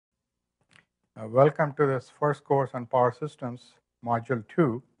Welcome to this first course on power systems, module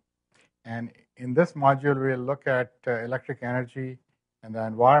 2. And in this module, we'll look at electric energy and the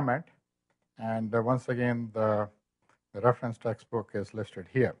environment. And once again, the reference textbook is listed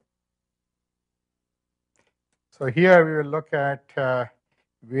here. So here we will look at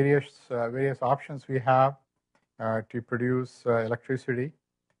various options we have to produce electricity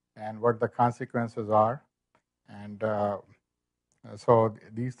and what the consequences are. And so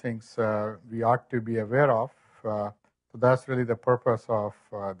these things we ought to be aware of. So that's really the purpose of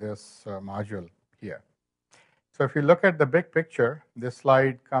this module here. So if you look at the big picture, this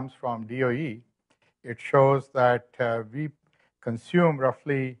slide comes from DOE. It shows that we consume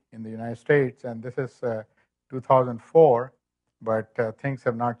roughly in the United States, and this is 2004, but things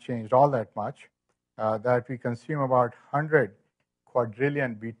have not changed all that much, that we consume about 100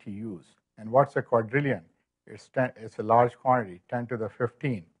 quadrillion BTUs. And what's a quadrillion? It's a large quantity, 10 to the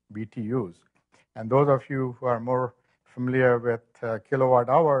 15 BTUs. And those of you who are more familiar with kilowatt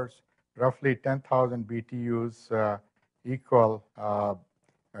hours, roughly 10,000 BTUs equal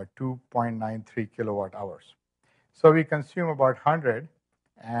 2.93 kilowatt hours. So we consume about 100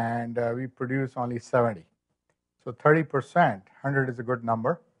 and we produce only 70. So 30%, 100 is a good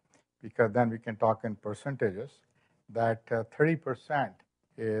number because then we can talk in percentages, that 30%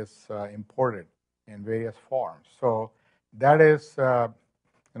 is imported in various forms. So that is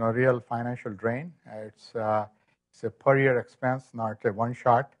real financial drain. It's a per year expense, not a one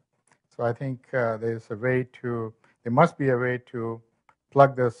shot. So I think there must be a way to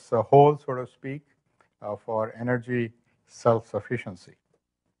plug this hole, so to speak, for energy self-sufficiency.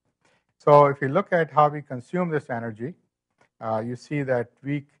 So if you look at how we consume this energy, you see that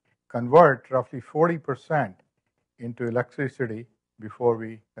we convert roughly 40% into electricity before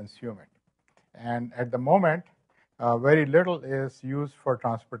we consume it. And at the moment, very little is used for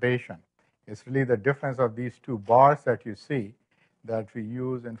transportation. It's really the difference of these two bars that you see that we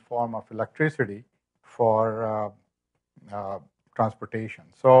use in form of electricity for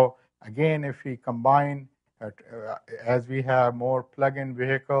transportation. So again, if we combine, as we have more plug-in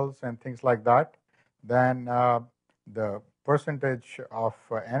vehicles and things like that, then the percentage of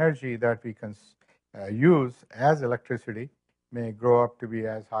energy that we can use as electricity may grow up to be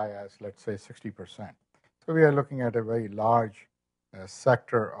as high as, let's say, 60%. So we are looking at a very large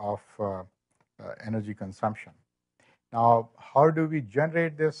sector of energy consumption. Now, how do we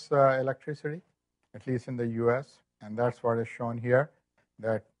generate this electricity, at least in the US? And that's what is shown here,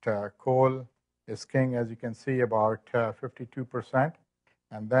 that coal is king, as you can see, about 52%.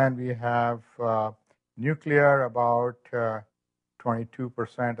 And then we have nuclear, about 22%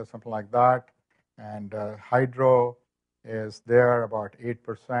 or something like that. And hydro is there, about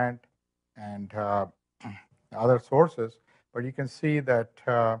 8%, and other sources. But you can see that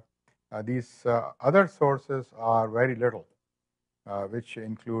these other sources are very little, which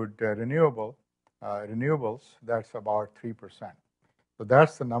include renewables. That's about 3%. So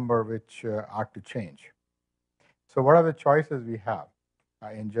that's the number which ought to change. So what are the choices we have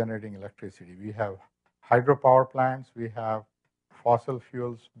in generating electricity? We have hydropower plants. We have fossil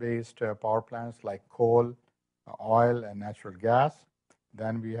fuels-based power plants like coal, oil, and natural gas.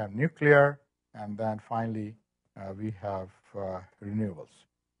 Then we have nuclear, and then finally we have renewables.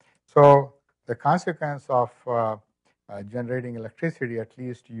 So the consequence of generating electricity, at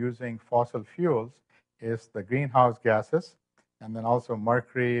least using fossil fuels, is the greenhouse gases, and then also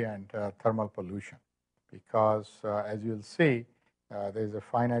mercury and thermal pollution. Because as you'll see, there's a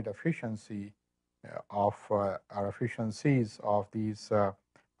finite efficiency of our efficiencies of these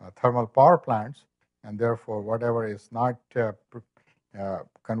thermal power plants, and therefore whatever is not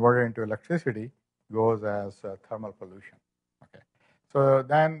converted into electricity goes as thermal pollution. Okay. So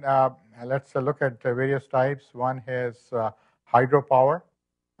then let's look at various types. One is hydropower,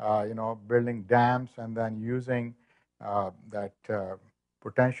 building dams and then using that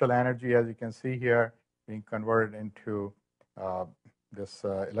potential energy, as you can see here, being converted into this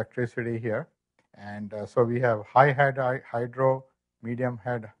electricity here. And so we have high head hydro, medium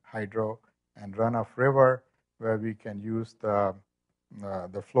head hydro, and runoff river, where we can use the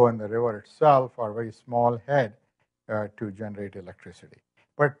flow in the river itself or very small head to generate electricity.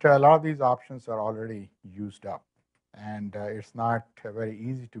 But a lot of these options are already used up, and it's not very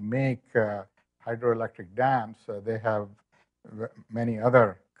easy to make hydroelectric dams. They have many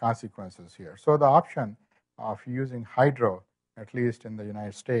other consequences here. So the option of using hydro, at least in the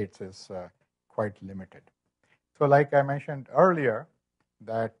United States, is quite limited. So like I mentioned earlier,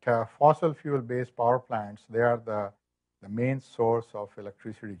 that fossil fuel-based power plants, they are the main source of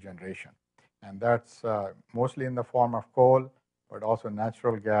electricity generation. And that's mostly in the form of coal, but also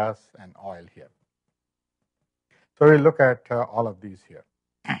natural gas and oil here. So we look at all of these here.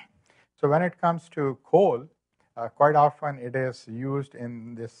 So when it comes to coal, quite often it is used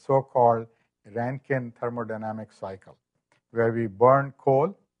in this so-called Rankine thermodynamic cycle, where we burn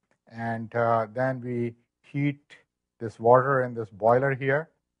coal and then we heat this water in this boiler here.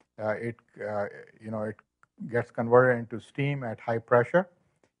 It gets converted into steam at high pressure,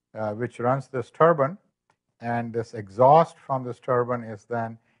 which runs this turbine, and this exhaust from this turbine is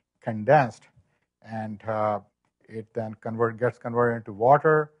then condensed, and it then gets converted into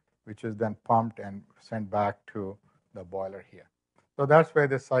water, which is then pumped and sent back to the boiler here. So that's where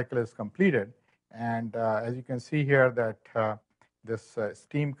this cycle is completed. And as you can see here, that this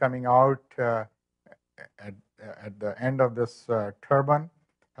steam coming out at the end of this turbine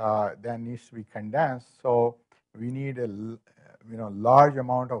then needs to be condensed. So we need a large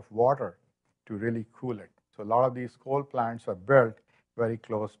amount of water to really cool it. So a lot of these coal plants are built very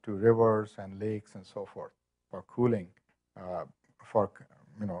close to rivers and lakes and so forth for cooling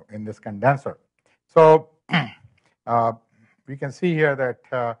in this condenser. So we can see here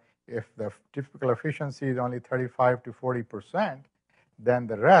that if the typical efficiency is only 35 to 40%, then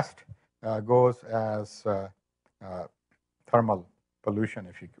the rest goes as thermal pollution,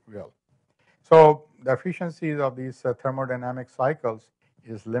 if you will. So the efficiencies of these thermodynamic cycles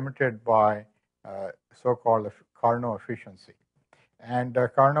is limited by so-called Carnot efficiency. And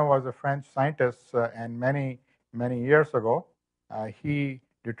Carnot was a French scientist, and many years ago, he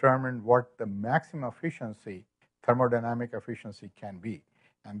determined what the maximum efficiency, thermodynamic efficiency, can be.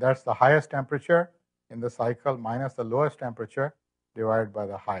 And that's the highest temperature in the cycle minus the lowest temperature divided by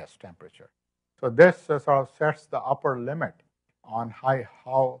the highest temperature. So this sort of sets the upper limit on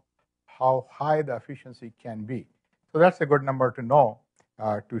how high the efficiency can be. So that's a good number to know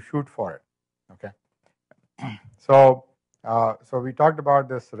to shoot for it. Okay. So we talked about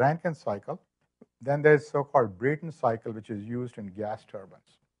this Rankine cycle. Then there's so-called Brayton cycle, which is used in gas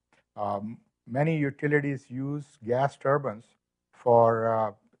turbines. Many utilities use gas turbines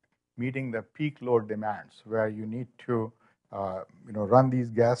for meeting the peak load demands, where you need to run these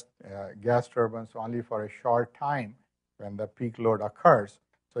gas turbines only for a short time when the peak load occurs.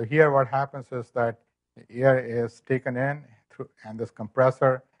 So here what happens is that the air is taken in and this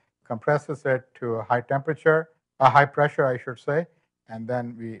compressor compresses it to a high temperature, a high pressure, I should say, and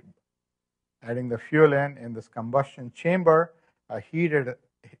then we adding the fuel in this combustion chamber, heat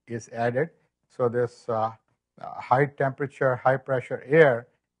is added. So this high temperature, high pressure air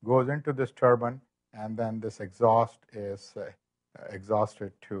goes into this turbine, and then this exhaust is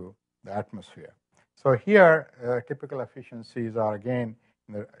exhausted to the atmosphere. So here, typical efficiencies are again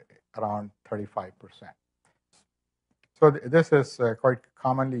around 35%. So this is quite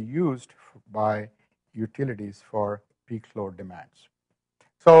commonly used by utilities for peak load demands.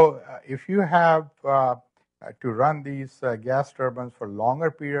 So if you have to run these gas turbines for longer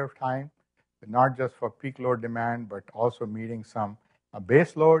period of time, not just for peak load demand, but also meeting some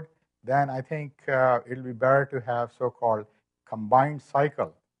base load, then I think it'll be better to have so-called combined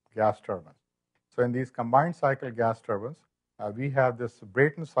cycle gas turbines. So in these combined cycle gas turbines, we have this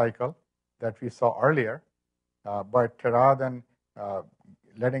Brayton cycle that we saw earlier, but rather than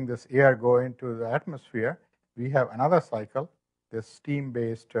letting this air go into the atmosphere, we have another cycle, this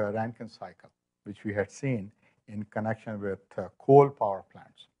steam-based Rankine cycle, which we had seen in connection with coal power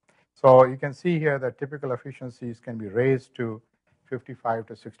plants. So you can see here that typical efficiencies can be raised to 55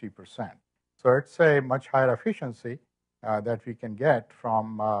 to 60%. So it's a much higher efficiency that we can get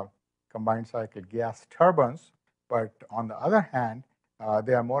from combined cycle gas turbines, but on the other hand,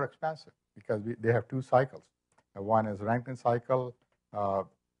 they are more expensive because they have two cycles. One is Rankine cycle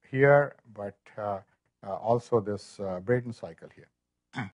here, but also this Brayton cycle here.